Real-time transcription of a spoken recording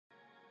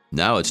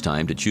Now it's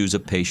time to choose a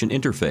patient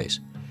interface.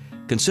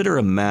 Consider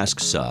a mask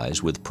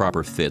size with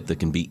proper fit that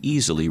can be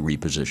easily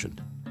repositioned.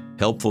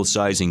 Helpful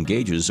sizing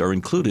gauges are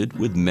included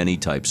with many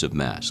types of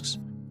masks.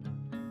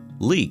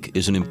 Leak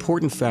is an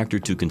important factor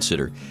to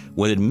consider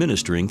when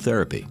administering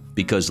therapy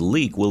because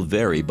leak will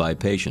vary by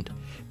patient.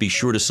 Be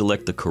sure to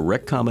select the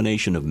correct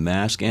combination of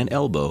mask and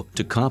elbow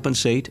to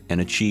compensate and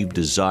achieve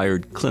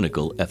desired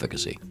clinical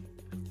efficacy.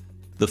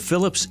 The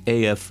Philips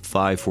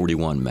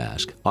AF541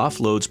 mask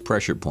offloads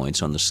pressure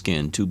points on the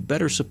skin to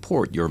better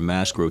support your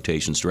mask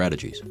rotation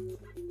strategies.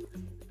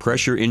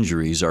 Pressure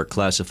injuries are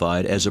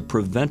classified as a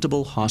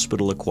preventable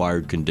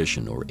hospital-acquired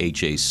condition, or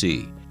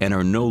HAC, and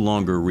are no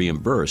longer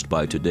reimbursed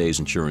by today's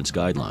insurance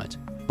guidelines.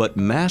 But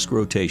mask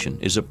rotation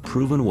is a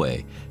proven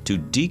way to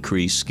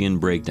decrease skin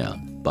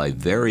breakdown by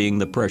varying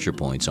the pressure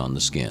points on the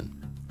skin.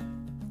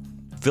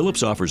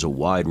 Philips offers a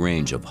wide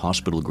range of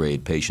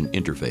hospital-grade patient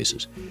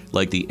interfaces,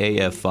 like the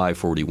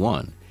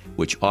AF541,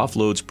 which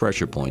offloads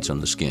pressure points on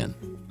the skin.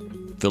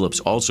 Philips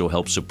also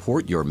helps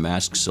support your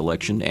mask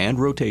selection and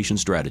rotation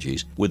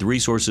strategies with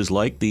resources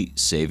like the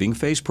Saving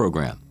Face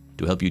program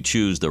to help you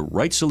choose the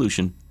right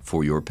solution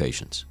for your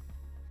patients.